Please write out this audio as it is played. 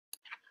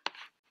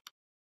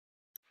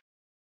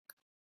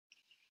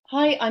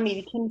Hi, I'm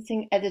Edie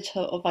Kinsing, editor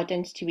of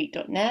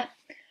identityweek.net.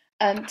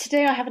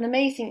 Today I have an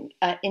amazing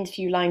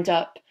interview lined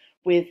up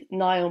with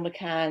Niall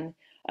McCann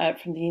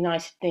from the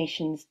United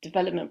Nations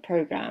Development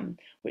Programme,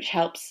 which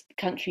helps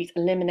countries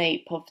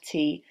eliminate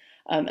poverty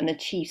and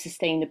achieve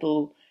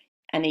sustainable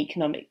and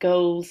economic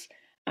goals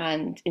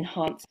and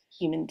enhance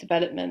human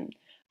development.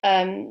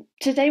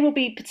 Today we'll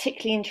be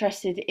particularly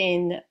interested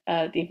in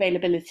the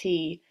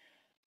availability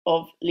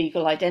of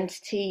legal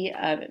identity.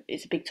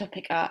 It's a big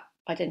topic at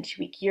Identity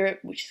Week Europe,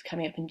 which is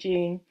coming up in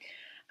June.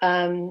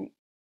 Um,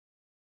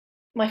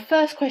 my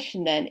first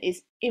question then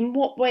is, in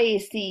what way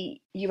is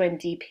the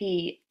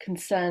UNDP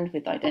concerned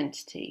with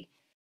identity?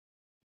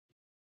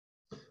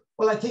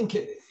 Well, I think,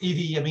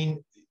 Evie,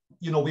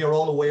 we are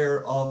all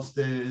aware of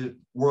the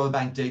World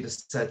Bank data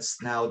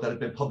sets now that have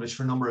been published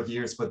for a number of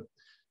years, but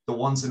the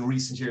ones in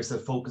recent years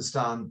that focused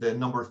on the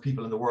number of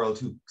people in the world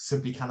who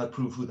simply cannot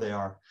prove who they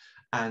are,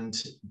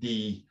 and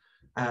the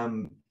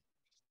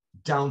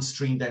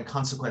downstream then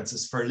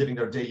consequences for living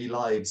their daily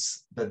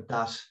lives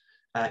that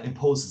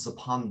imposes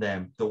upon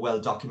them, the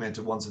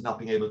well-documented ones of not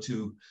being able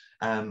to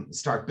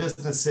start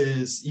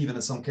businesses, even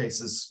in some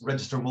cases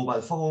register a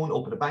mobile phone,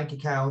 open a bank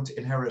account,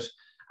 inherit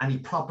any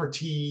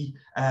property,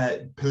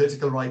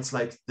 political rights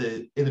like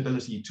the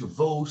inability to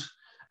vote,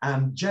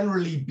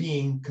 generally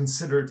being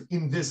considered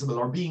invisible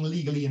or being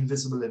legally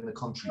invisible in the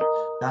country.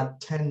 That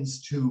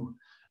tends to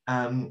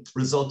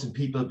result in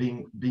people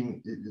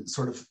being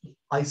sort of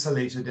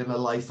isolated in a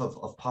life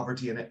of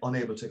poverty and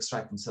unable to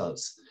extract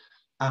themselves.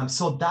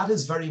 So that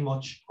is very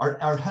much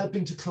are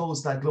helping to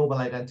close that global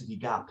identity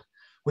gap,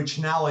 which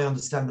now I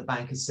understand the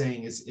bank is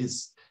saying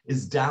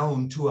is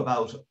down to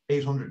about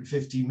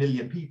 850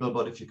 million people.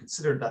 But if you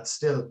consider that's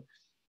still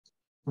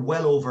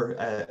well over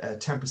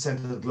 10%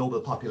 of the global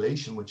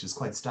population, which is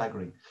quite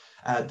staggering.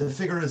 The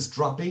figure is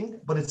dropping,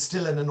 but it's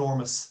still an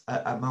enormous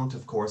amount,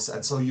 of course.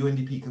 And so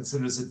UNDP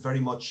considers it very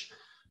much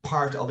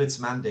part of its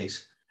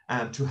mandate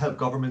to help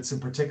governments in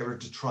particular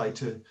to try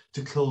to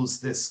close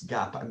this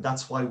gap. And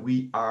that's why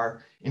we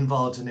are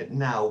involved in it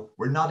now.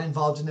 We're not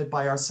involved in it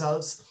by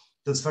ourselves.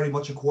 There's very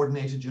much a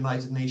coordinated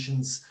United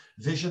Nations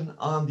vision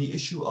on the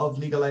issue of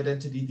legal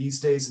identity these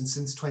days. And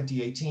since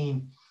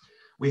 2018,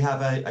 we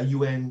have a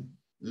UN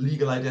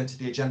legal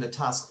identity agenda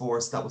task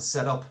force that was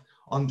set up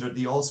under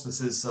the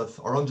auspices of,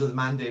 or under the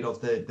mandate of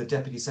the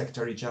Deputy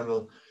Secretary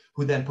General,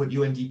 who then put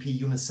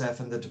UNDP, UNICEF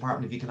and the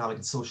Department of Economic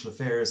and Social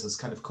Affairs as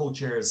kind of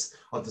co-chairs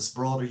of this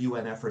broader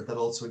UN effort that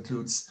also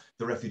includes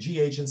the Refugee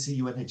Agency,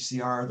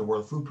 UNHCR, the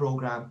World Food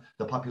Programme,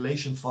 the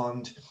Population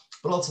Fund,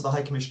 but also the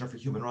High Commissioner for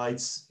Human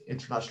Rights,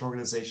 International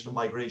Organization of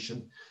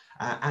Migration,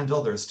 and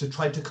others, to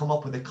try to come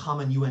up with a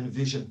common UN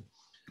vision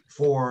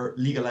for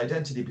legal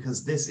identity,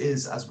 because this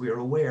is, as we are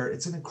aware,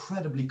 it's an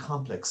incredibly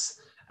complex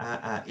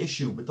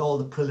issue with all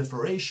the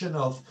proliferation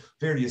of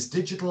various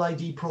digital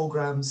ID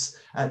programs,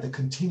 the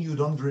continued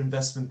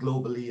underinvestment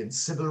globally in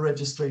civil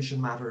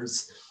registration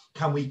matters.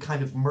 Can we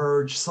kind of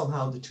merge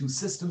somehow the two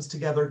systems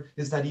together?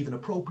 Is that even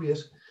appropriate?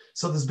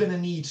 So there's been a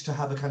need to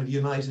have a kind of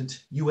united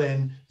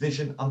UN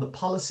vision on the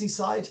policy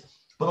side,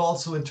 but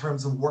also in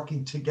terms of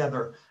working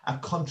together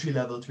at country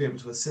level to be able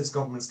to assist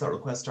governments that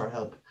request our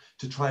help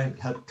to try and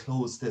help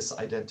close this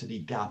identity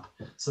gap.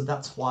 So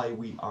that's why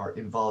we are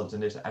involved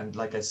in it. And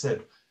like I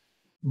said,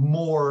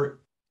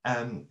 more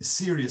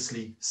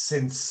seriously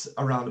since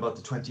around about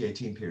the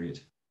 2018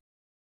 period.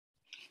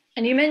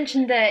 And you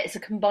mentioned there it's a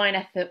combined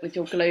effort with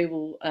your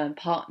global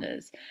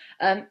partners.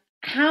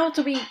 How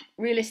do we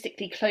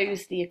realistically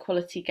close the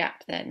equality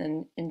gap then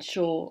and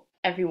ensure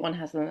everyone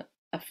has a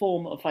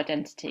form of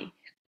identity?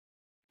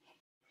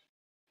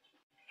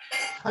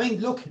 I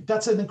mean, look,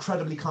 that's an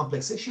incredibly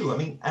complex issue. I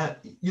mean,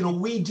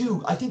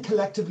 I think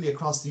collectively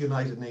across the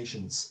United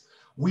Nations,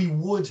 we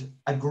would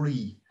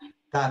agree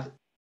that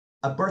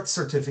a birth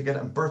certificate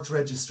and birth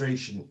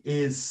registration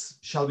is,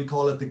 shall we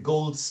call it, the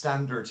gold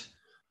standard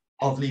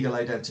of legal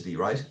identity,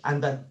 right?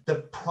 And that the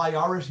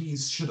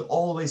priorities should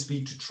always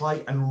be to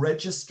try and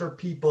register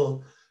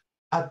people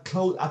at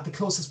the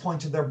closest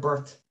point to their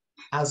birth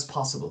as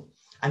possible.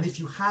 And if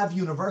you have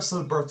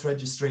universal birth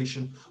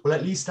registration, well,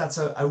 at least that's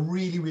a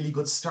really, really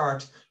good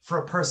start for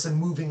a person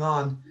moving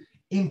on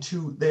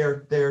into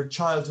their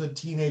childhood,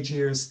 teenage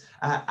years,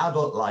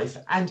 adult life.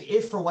 And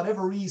if for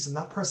whatever reason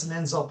that person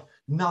ends up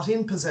not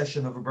in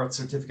possession of a birth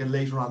certificate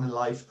later on in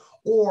life,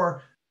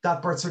 or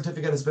that birth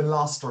certificate has been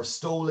lost or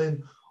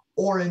stolen,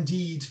 or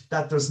indeed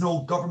that there's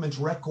no government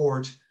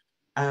record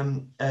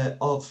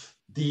of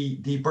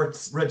the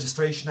birth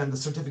registration and the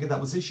certificate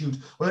that was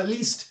issued, well, at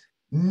least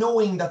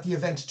knowing that the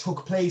event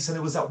took place and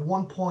it was at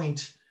one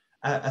point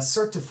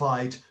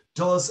certified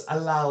does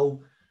allow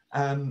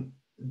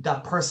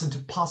that person to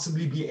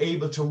possibly be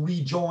able to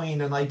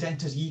rejoin an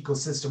identity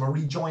ecosystem or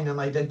rejoin an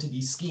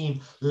identity scheme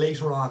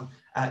later on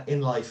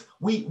in life.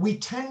 We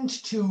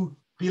tend to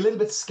be a little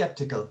bit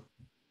skeptical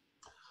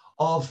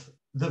of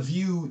the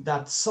view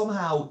that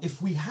somehow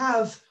if we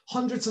have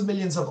hundreds of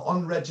millions of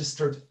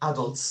unregistered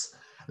adults,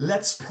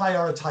 let's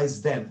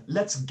prioritize them.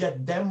 Let's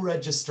get them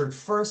registered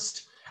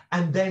first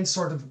and then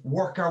sort of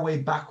work our way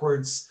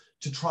backwards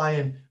to try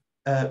and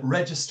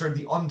register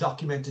the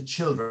undocumented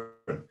children.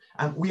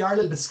 And we are a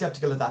little bit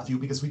skeptical of that view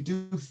because we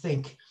do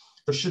think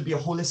there should be a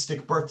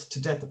holistic birth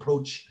to death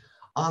approach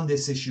on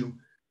this issue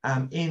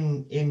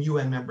in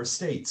UN member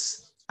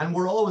states. And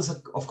we're always,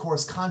 of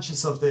course,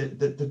 conscious of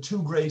the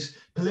two great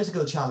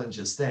political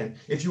challenges then.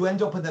 If you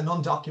end up with an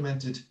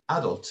undocumented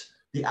adult,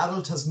 the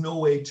adult has no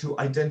way to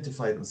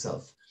identify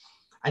themselves.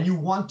 And you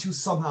want to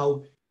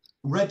somehow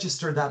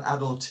register that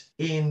adult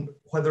in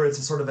whether it's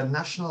a sort of a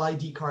national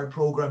ID card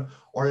program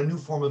or a new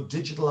form of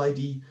digital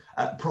ID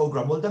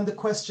program. Well, then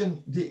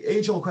the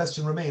age-old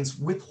question remains,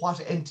 with what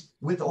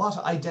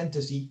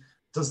identity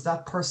does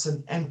that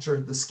person enter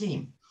the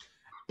scheme?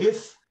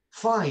 If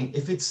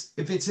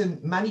it's in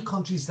many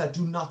countries that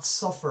do not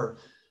suffer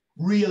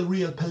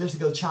real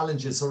political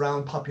challenges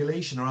around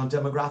population, around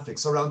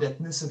demographics, around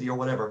ethnicity or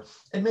whatever,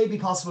 it may be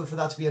possible for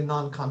that to be a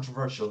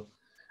non-controversial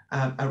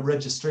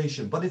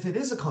registration. But if it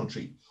is a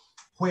country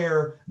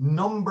where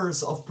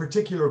numbers of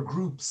particular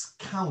groups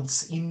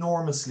counts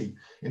enormously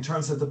in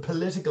terms of the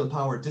political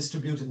power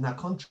distributed in that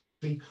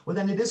country, well,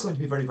 then it is going to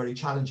be very, very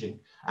challenging.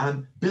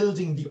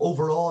 Building the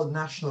overall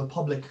national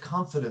public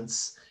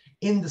confidence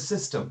in the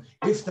system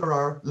if there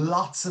are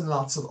lots and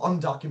lots of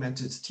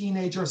undocumented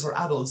teenagers or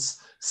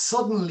adults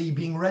suddenly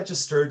being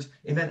registered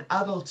in an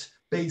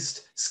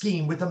adult-based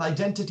scheme with an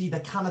identity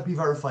that cannot be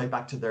verified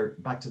back to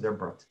their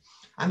birth.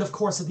 And of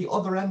course, at the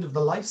other end of the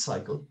life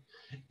cycle,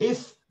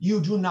 if you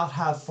do not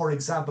have, for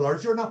example, or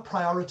if you're not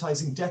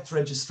prioritizing death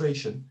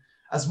registration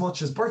as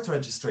much as birth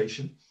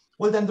registration,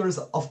 well, then there is,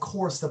 of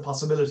course, the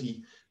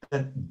possibility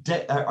that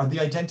the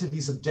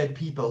identities of dead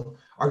people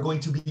are going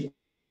to be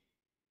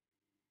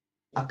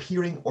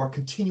appearing or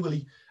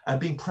continually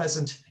being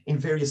present in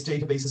various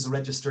databases and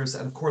registers.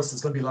 And of course,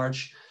 there's going to be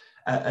large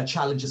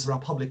challenges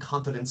around public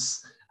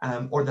confidence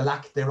or the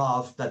lack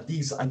thereof, that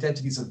these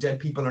identities of dead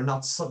people are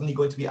not suddenly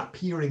going to be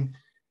appearing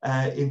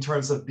in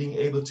terms of being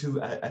able to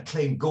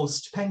claim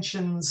ghost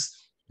pensions,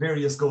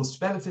 various ghost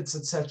benefits,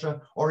 etc.,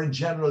 or in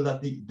general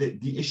that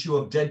the issue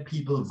of dead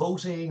people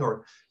voting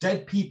or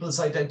dead people's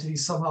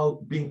identities somehow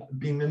being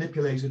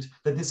manipulated,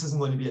 that this isn't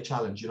going to be a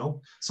challenge, you know.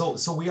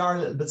 So we are a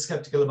little bit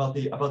skeptical about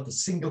the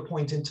single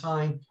point in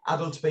time.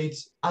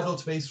 Adult-based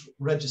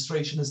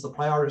registration is the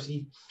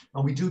priority,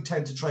 and we do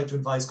tend to try to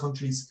advise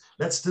countries,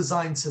 let's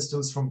design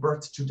systems from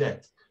birth to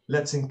death.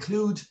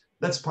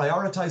 Let's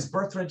prioritize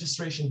birth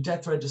registration,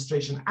 death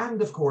registration,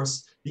 and of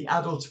course, the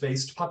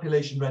adult-based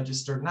population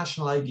register,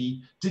 national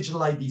ID,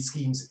 digital ID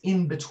schemes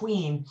in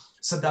between,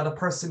 so that a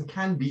person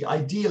can be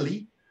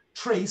ideally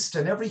traced,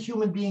 and every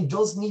human being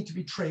does need to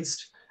be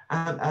traced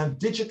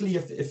digitally,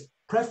 if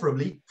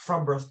preferably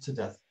from birth to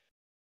death.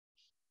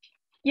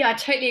 Yeah, I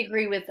totally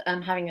agree with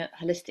having a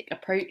holistic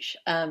approach,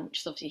 which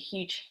is obviously a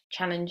huge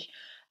challenge.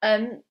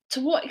 To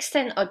what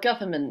extent are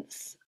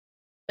governments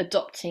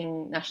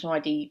adopting national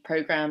ID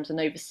programs and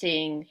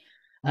overseeing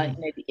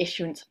the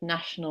issuance of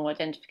national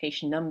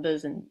identification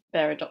numbers and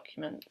bearer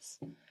documents?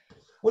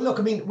 Well, look,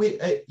 I mean,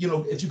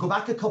 if you go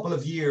back a couple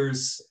of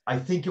years, I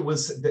think it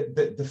was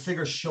the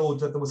figures showed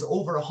that there was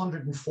over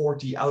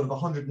 140 out of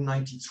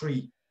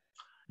 193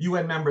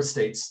 UN member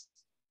states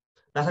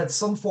that had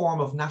some form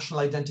of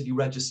national identity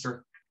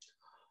register,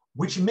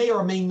 which may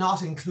or may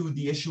not include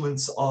the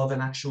issuance of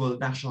an actual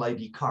national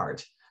ID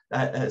card.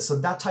 So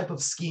that type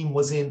of scheme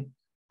was in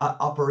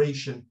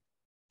operation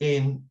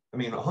in,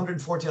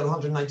 140 out of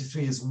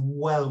 193 is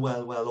well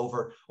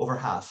over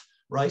half,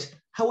 right?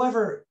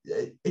 However,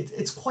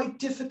 it's quite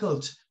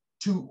difficult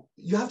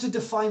you have to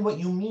define what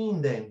you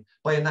mean then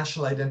by a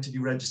national identity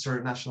register,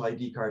 a national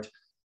ID card.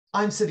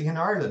 I'm sitting in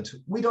Ireland.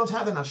 We don't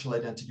have a national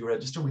identity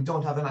register. We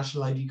don't have a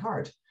national ID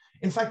card.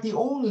 In fact, the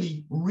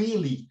only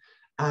really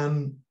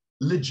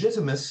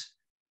legitimate,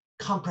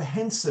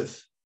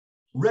 comprehensive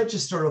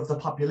register of the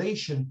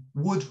population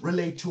would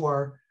relate to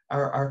our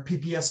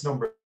PPS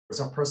numbers,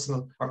 our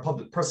personal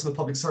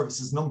public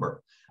services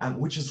number,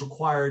 which is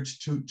required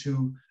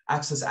to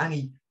access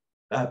any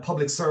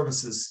public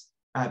services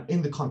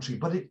in the country.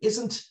 But it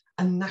isn't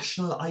a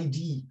national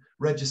ID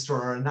register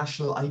or a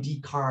national ID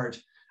card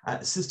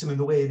system in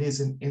the way it is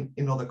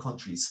in other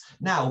countries.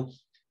 Now,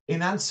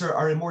 in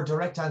a more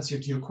direct answer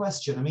to your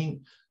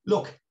question,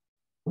 look,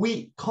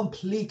 we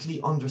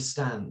completely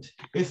understand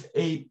if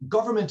a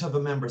government of a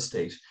member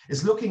state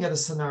is looking at a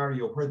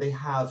scenario where they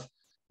have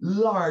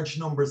large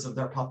numbers of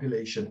their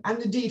population, and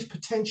indeed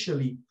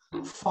potentially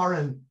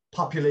foreign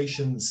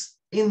populations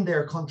in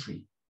their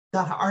country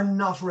that are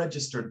not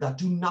registered, that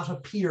do not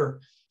appear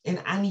in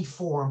any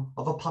form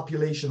of a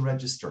population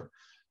register.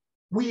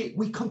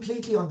 We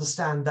completely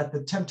understand that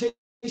the temptation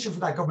for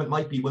that government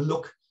might be, well,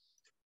 look,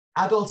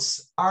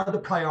 adults are the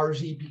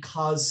priority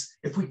because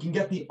if we can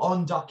get the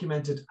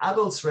undocumented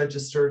adults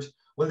registered,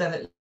 well, then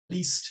at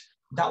least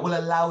that will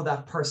allow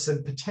that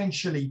person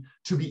potentially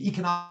to be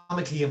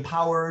economically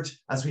empowered,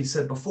 as we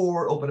said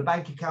before, open a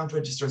bank account,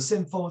 register a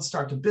SIM phone,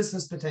 start a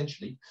business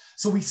potentially.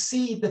 So we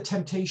see the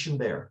temptation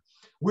there.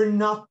 We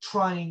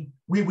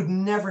would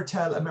never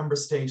tell a member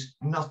state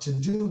not to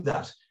do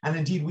that. And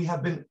indeed, we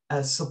have been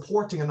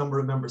supporting a number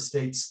of member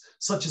states,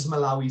 such as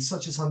Malawi,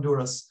 such as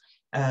Honduras,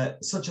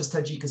 such as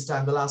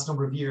Tajikistan, the last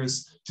number of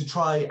years to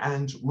try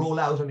and roll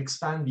out and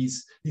expand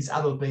these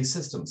adult-based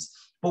systems.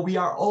 But we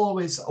are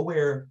always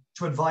aware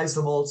to advise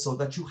them also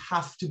that you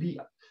have to be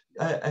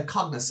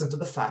cognizant of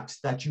the fact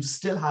that you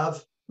still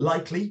have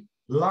likely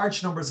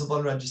large numbers of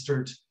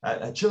unregistered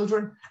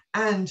children,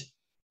 and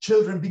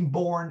children being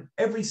born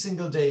every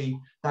single day,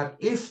 that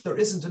if there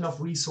isn't enough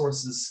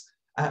resources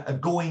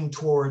going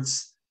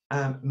towards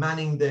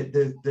manning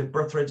the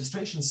birth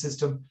registration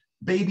system,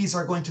 babies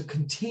are going to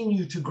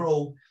continue to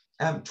grow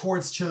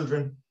towards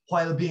children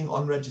while being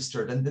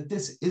unregistered, and that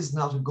this is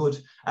not a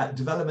good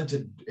development.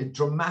 It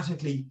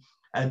dramatically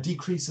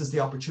decreases the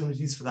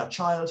opportunities for that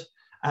child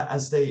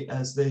as they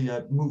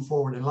move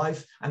forward in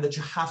life, and that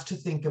you have to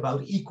think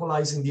about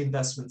equalizing the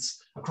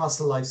investments across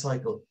the life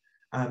cycle,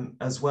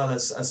 as well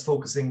as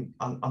focusing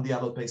on the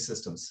adult-based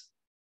systems.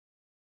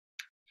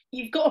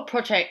 You've got a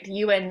project, the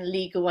UN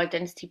Legal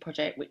Identity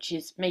Project, which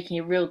is making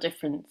a real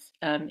difference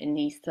in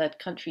these third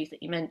countries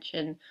that you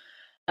mentioned,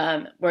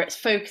 where it's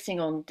focusing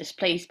on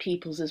displaced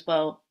peoples as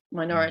well,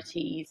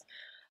 minorities,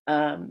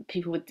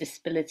 people with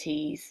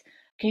disabilities.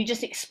 Can you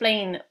just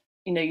explain,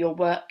 your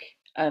work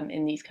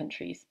in these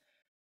countries?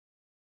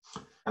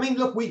 I mean,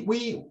 look,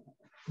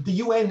 the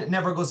UN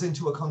never goes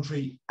into a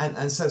country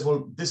and says,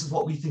 well, this is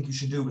what we think you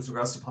should do with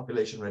regards to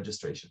population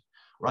registration,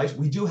 right?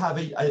 We do have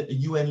a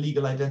UN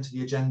legal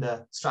identity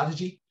agenda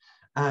strategy.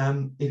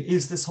 It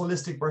is this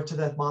holistic birth to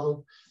death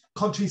model.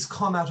 Countries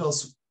come at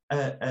us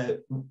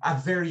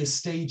at various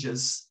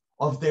stages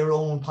of their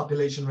own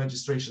population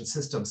registration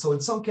system. So in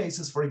some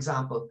cases, for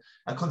example,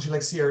 a country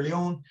like Sierra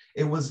Leone,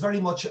 it was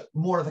very much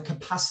more of a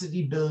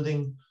capacity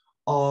building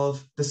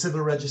of the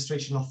civil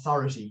registration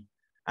authority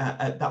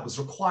that was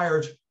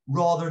required,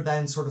 rather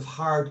than sort of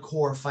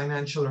hardcore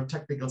financial or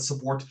technical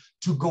support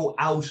to go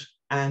out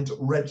and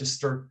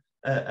register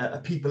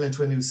people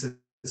into a new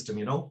system,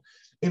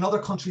 In other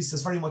countries,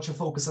 there's very much a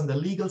focus on the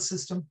legal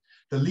system,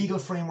 the legal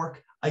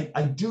framework.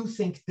 I do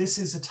think this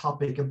is a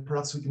topic, and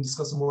perhaps we can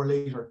discuss it more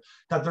later,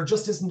 that there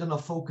just isn't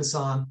enough focus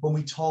on when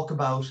we talk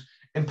about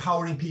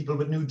empowering people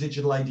with new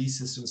digital ID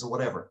systems or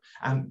whatever.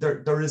 And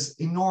there is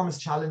enormous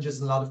challenges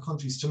in a lot of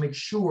countries to make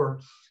sure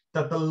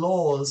that the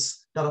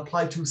laws that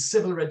apply to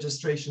civil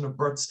registration of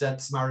births,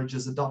 deaths,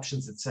 marriages,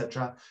 adoptions,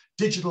 etc.,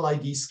 digital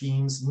ID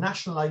schemes,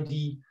 national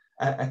ID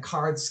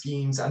card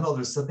schemes, and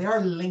others, that they are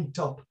linked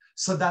up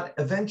so that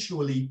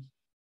eventually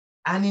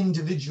an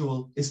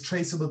individual is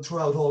traceable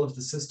throughout all of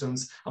the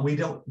systems, and we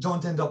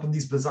don't end up in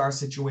these bizarre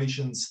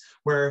situations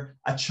where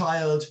a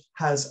child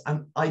has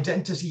an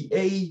identity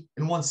A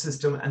in one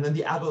system and then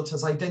the adult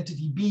has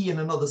identity B in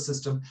another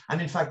system,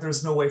 and in fact there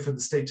is no way for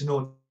the state to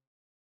know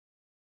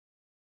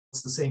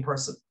it's the same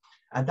person.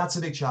 And that's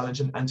a big challenge.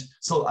 And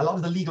so a lot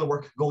of the legal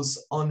work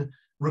goes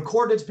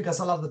unrecorded, because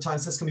a lot of the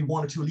times this can be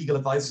one or two legal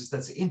advisors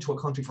that's into a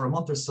country for a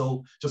month or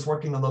so, just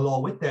working on the law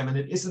with them. And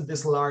it isn't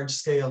this large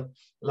scale,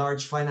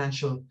 large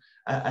financial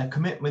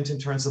commitment in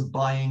terms of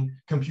buying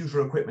computer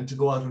equipment to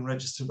go out and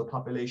register the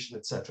population,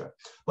 etc.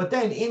 But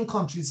then in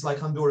countries like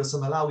Honduras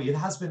and Malawi, it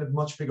has been a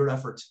much bigger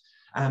effort,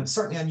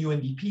 certainly on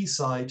UNDP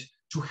side,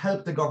 to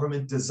help the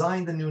government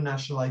design the new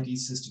national ID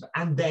system,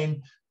 and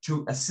then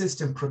to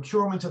assist in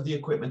procurement of the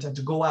equipment and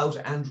to go out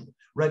and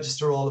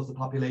register all of the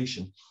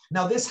population.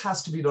 Now, this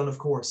has to be done, of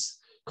course,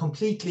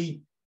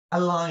 completely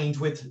aligned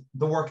with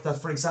the work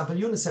that, for example,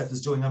 UNICEF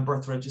is doing on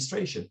birth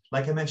registration.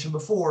 Like I mentioned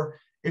before,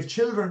 if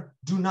children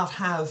do not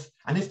have,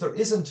 and if there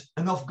isn't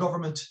enough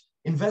government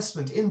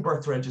investment in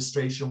birth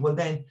registration, well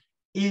then,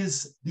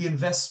 is the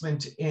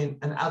investment in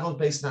an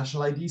adult-based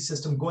national ID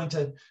system going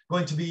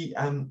to be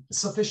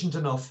sufficient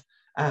enough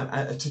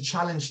to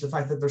challenge the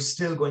fact that there's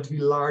still going to be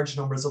large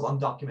numbers of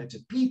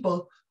undocumented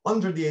people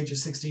under the age of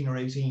 16 or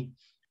 18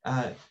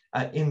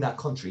 in that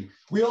country.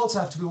 We also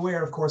have to be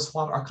aware, of course,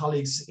 what our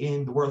colleagues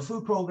in the World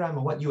Food Programme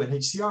and what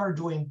UNHCR are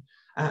doing.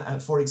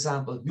 For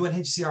example,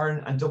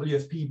 UNHCR and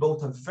WFP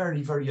both have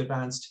very, very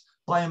advanced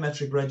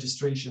biometric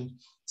registration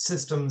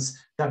systems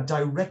that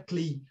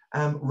directly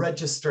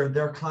register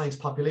their client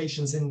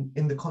populations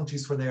in the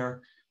countries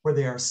where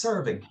they are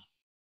serving.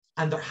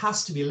 And there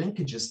has to be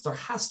linkages. There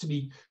has to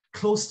be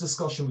close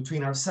discussion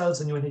between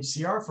ourselves and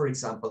UNHCR, for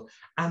example,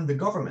 and the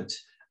government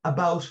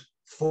about,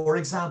 for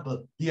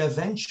example, the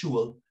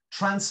eventual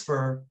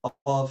transfer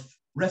of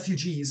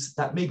refugees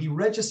that may be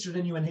registered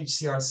in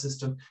UNHCR's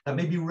system, that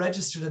may be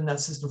registered in that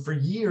system for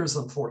years,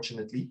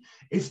 unfortunately,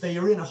 if they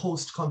are in a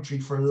host country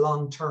for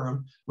long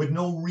term with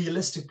no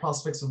realistic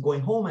prospects of going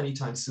home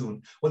anytime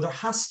soon. Well, there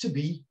has to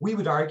be, we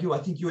would argue, I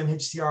think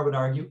UNHCR would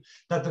argue,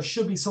 that there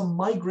should be some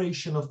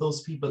migration of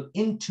those people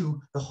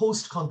into the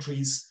host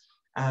countries'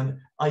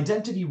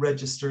 identity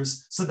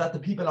registers, so that the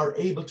people are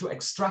able to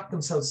extract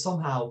themselves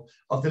somehow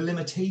of the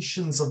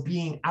limitations of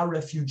being a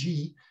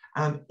refugee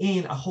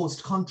in a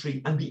host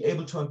country, and be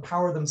able to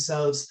empower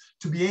themselves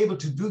to be able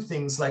to do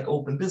things like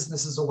open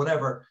businesses or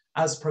whatever,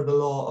 as per the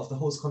law of the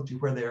host country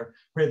where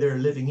they're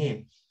living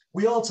in.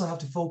 We also have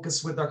to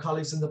focus with our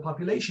colleagues in the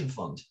Population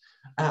Fund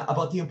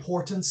about the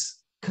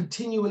importance,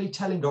 continually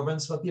telling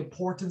governments about the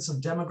importance of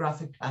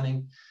demographic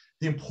planning,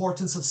 the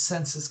importance of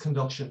census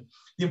conduction,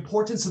 the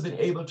importance of being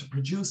able to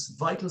produce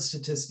vital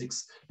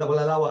statistics that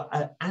will allow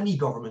any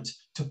government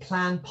to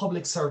plan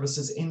public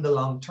services in the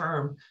long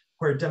term,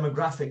 where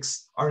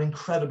demographics are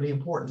incredibly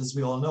important, as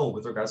we all know,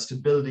 with regards to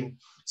building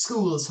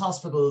schools,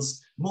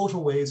 hospitals,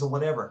 motorways, or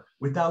whatever.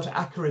 Without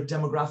accurate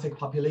demographic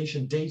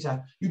population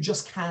data, you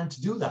just can't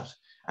do that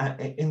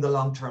in the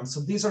long term. So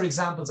these are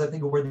examples, I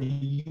think, of where the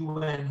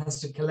UN has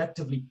to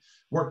collectively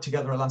work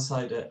together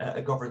alongside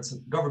governments,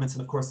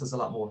 and of course, there's a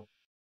lot more.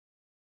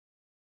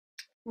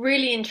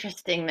 Really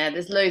interesting there.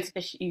 There's loads of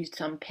issues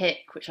to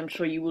unpick, which I'm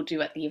sure you will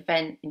do at the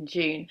event in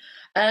June.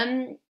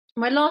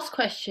 My last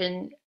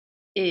question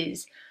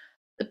is,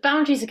 the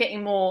boundaries are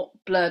getting more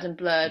blurred and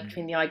blurred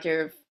between the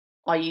idea of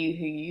are you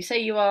who you say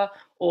you are,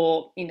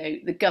 or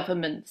the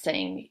government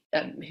saying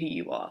who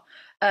you are.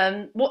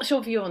 What's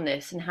your view on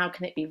this, and how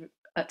can it be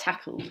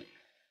tackled?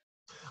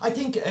 I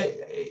think,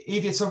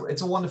 Evie,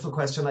 it's a wonderful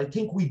question. I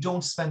think we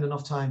don't spend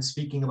enough time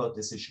speaking about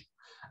this issue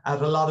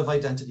at a lot of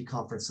identity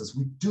conferences.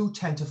 We do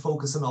tend to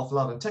focus an awful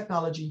lot on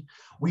technology.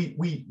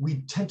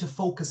 We tend to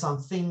focus on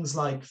things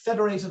like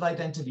federated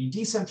identity,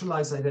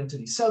 decentralized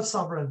identity,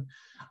 self-sovereign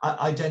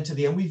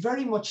identity, and we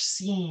very much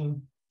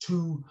seem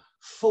to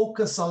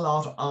focus a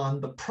lot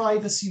on the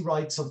privacy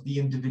rights of the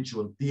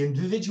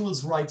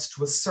individual's rights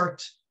to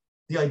assert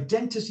the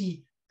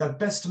identity that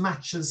best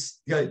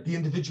matches the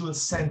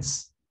individual's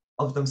sense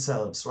of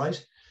themselves,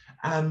 right?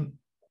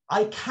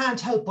 I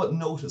can't help but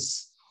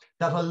notice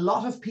that a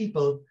lot of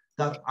people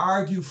that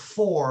argue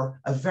for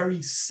a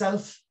very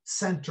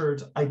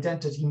self-centered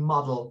identity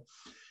model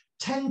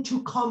tend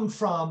to come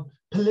from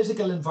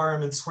political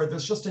environments where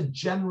there's just a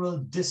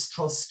general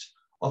distrust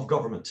of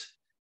government,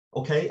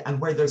 okay? And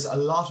where there's a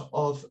lot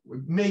of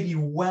maybe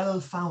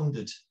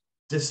well-founded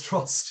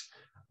distrust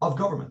of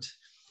government.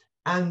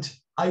 And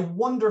I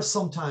wonder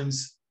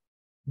sometimes,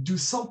 do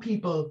some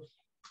people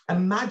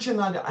imagine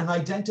an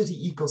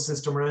identity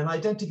ecosystem or an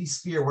identity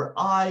sphere where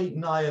I,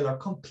 Niall, are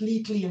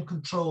completely in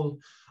control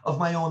of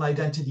my own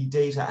identity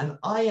data, and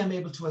I am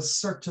able to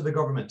assert to the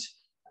government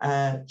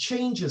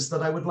changes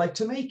that I would like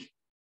to make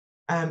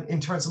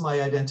in terms of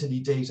my identity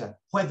data,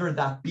 whether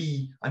that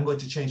be I'm going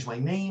to change my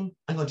name,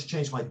 I'm going to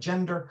change my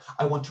gender,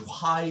 I want to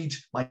hide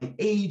my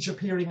age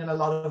appearing in a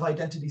lot of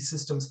identity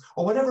systems,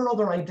 or whatever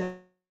other identity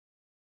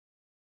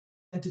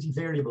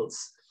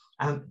variables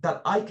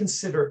that I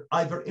consider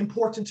either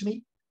important to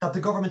me that the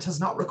government has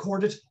not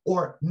recorded,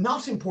 or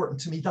not important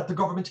to me that the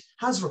government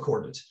has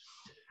recorded.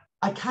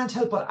 I can't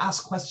help but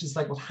ask questions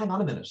like, well, hang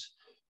on a minute.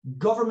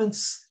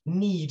 Governments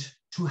need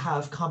to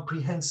have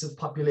comprehensive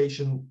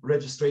population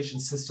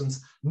registration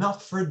systems,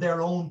 not for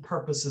their own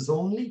purposes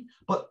only,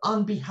 but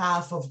on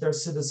behalf of their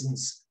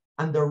citizens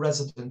and their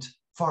resident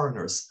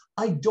foreigners.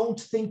 I don't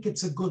think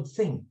it's a good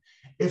thing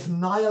if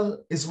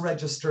Niall is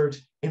registered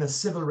in a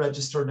civil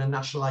register and a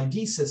national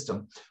ID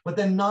system, but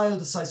then Niall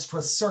decides to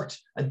assert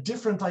a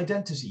different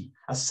identity,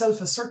 a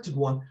self-asserted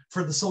one,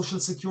 for the social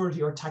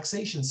security or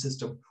taxation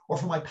system, or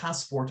for my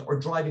passport or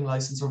driving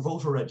license or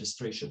voter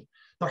registration.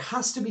 There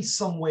has to be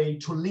some way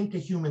to link a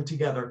human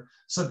together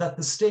so that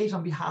the state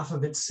on behalf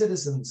of its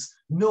citizens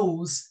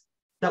knows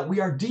that we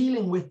are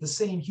dealing with the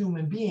same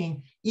human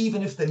being,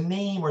 even if the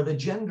name or the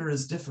gender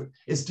is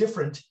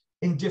different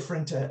in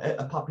different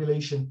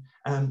population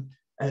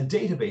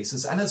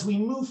databases. And as we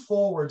move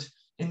forward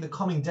in the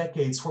coming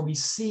decades, where we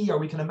see, or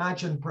we can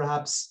imagine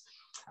perhaps,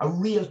 a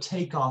real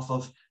takeoff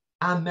of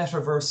a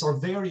metaverse or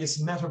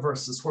various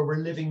metaverses, where we're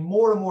living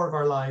more and more of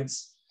our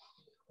lives,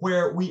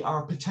 where we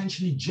are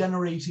potentially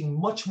generating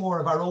much more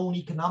of our own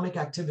economic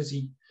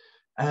activity,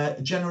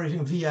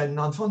 generating via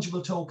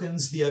non-fungible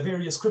tokens, via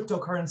various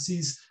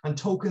cryptocurrencies and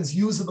tokens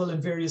usable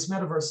in various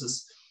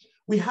metaverses,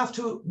 we have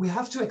to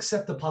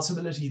accept the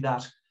possibility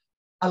that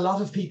a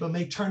lot of people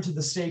may turn to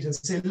the state and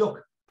say,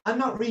 look, I'm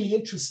not really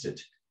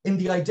interested in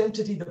the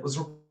identity that was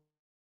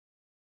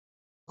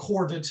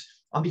recorded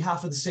on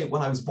behalf of the state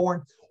when I was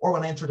born, or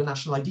when I entered a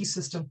national ID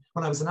system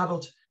when I was an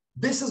adult.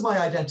 This is my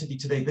identity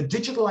today, the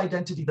digital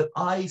identity that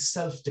I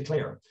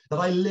self-declare, that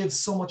I live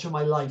so much of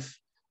my life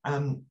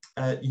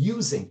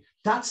using.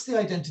 That's the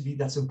identity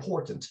that's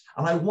important.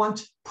 And I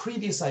want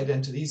previous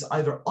identities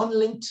either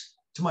unlinked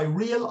to my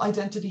real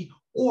identity,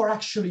 or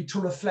actually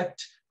to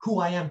reflect who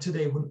I am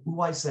today,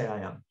 who I say I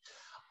am.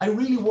 I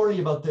really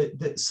worry about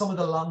some of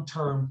the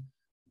long-term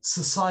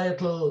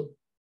societal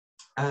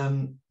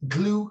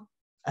glue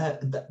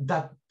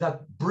that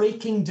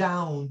breaking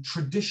down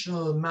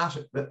traditional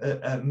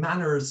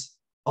manners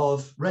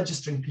of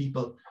registering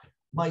people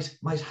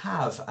might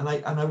have. And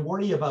I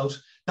worry about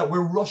that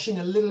we're rushing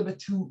a little bit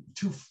too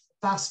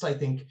fast, I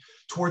think,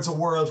 towards a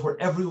world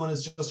where everyone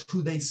is just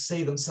who they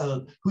say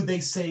themselves, who they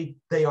say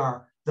they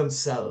are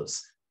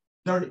themselves.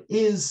 There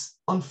is,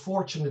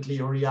 unfortunately,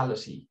 a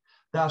reality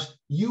that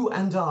you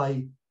and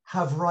I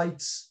have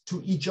rights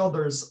to each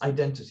other's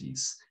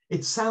identities.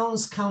 It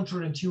sounds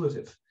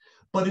counterintuitive,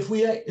 but if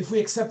we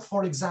accept,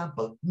 for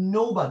example,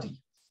 nobody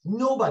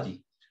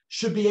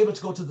should be able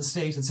to go to the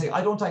state and say,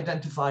 I don't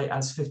identify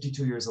as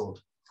 52 years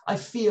old. I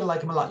feel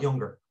like I'm a lot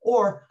younger,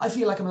 or I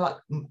feel like I'm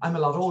a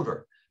lot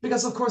older.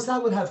 Because of course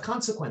that would have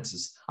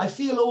consequences. I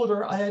feel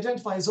older, I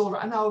identify as older,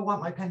 and now I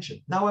want my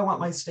pension. Now I want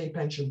my state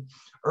pension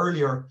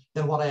earlier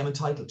than what I am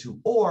entitled to.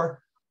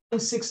 Or I'm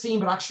 16,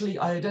 but actually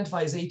I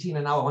identify as 18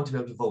 and now I want to be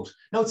able to vote.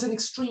 Now it's an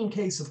extreme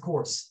case, of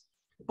course,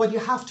 but you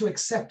have to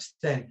accept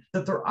then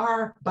that there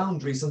are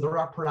boundaries and there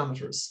are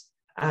parameters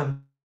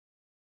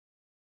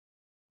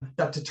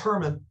that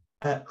determine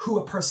who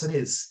a person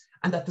is,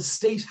 and that the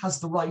state has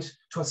the right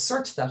to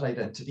assert that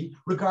identity,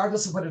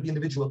 regardless of whether the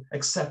individual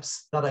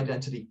accepts that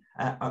identity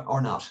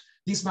or not.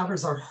 These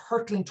matters are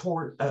hurtling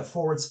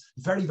forwards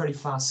very, very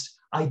fast.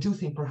 I do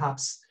think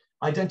perhaps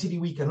Identity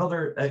Week and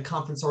other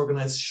conference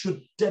organised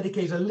should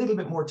dedicate a little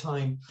bit more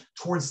time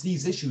towards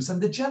these issues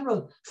and the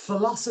general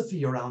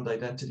philosophy around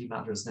identity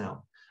matters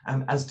now,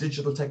 as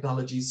digital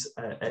technologies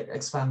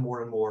expand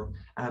more and more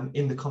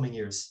in the coming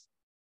years.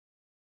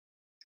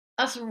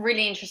 That's a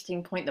really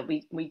interesting point that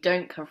we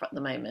don't cover at the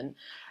moment.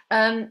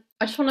 I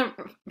just want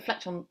to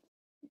reflect on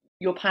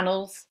your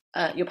panels,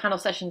 your panel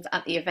sessions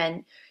at the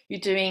event. You're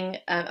doing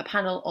a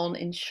panel on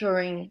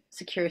ensuring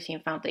security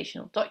in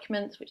foundational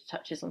documents, which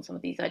touches on some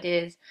of these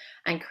ideas,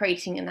 and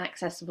creating an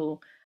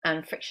accessible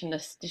and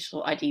frictionless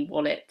digital ID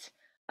wallet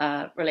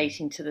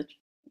relating to the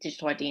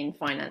digital ID in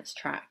finance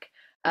track.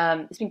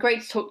 It's been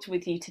great to talk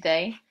with you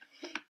today.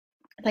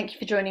 Thank you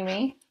for joining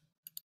me.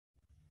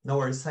 No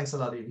worries. Thanks a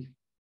lot, Evie.